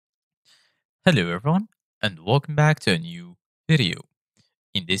Hello everyone and welcome back to a new video.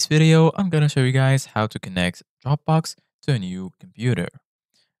 In this video, I'm gonna show you guys how to connect Dropbox to a new computer.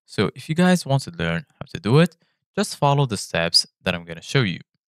 So if you guys want to learn how to do it, just follow the steps that I'm gonna show you.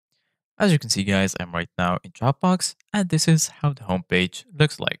 As you can see guys, I'm right now in Dropbox and this is how the homepage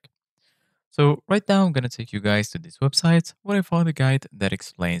looks like. So right now I'm gonna take you guys to this website where I found a guide that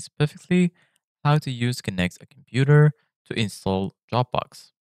explains perfectly how to use connect a computer to install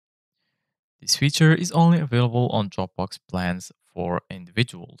Dropbox. This feature is only available on Dropbox plans for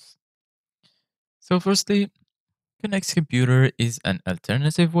individuals. So firstly, Connect's Computer is an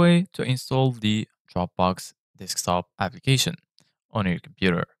alternative way to install the Dropbox desktop application on your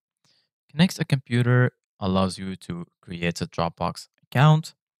computer. Connect's a Computer allows you to create a Dropbox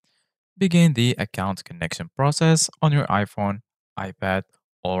account, begin the account connection process on your iPhone, iPad,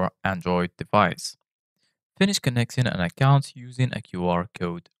 or Android device. Finish connecting an account using a QR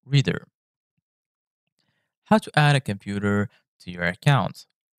code reader. How to add a computer to your account.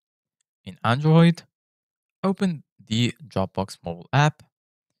 In Android, open the Dropbox mobile app,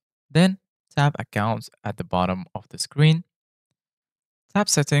 then tap Accounts at the bottom of the screen, tap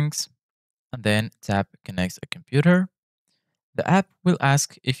Settings, and then tap Connect a computer. The app will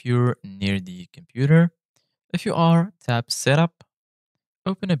ask if you're near the computer. If you are, tap Setup,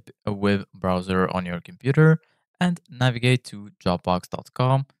 open a web browser on your computer, and navigate to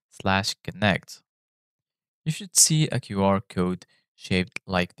dropbox.com/connect. You should see a QR code shaped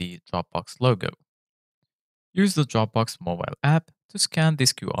like the Dropbox logo. Use the Dropbox mobile app to scan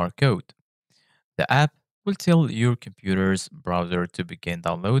this QR code. The app will tell your computer's browser to begin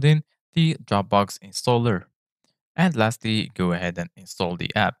downloading the Dropbox installer. And lastly, go ahead and install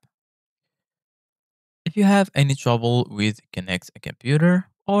the app. If you have any trouble with Connect a computer,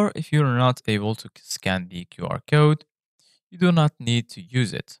 or if you're not able to scan the QR code, you do not need to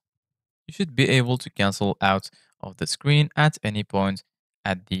use it. You should be able to cancel out of the screen at any point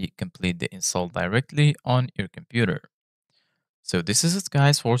at the complete the install directly on your computer. So this is it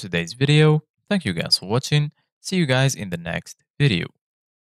guys for today's video. Thank you guys for watching. See you guys in the next video.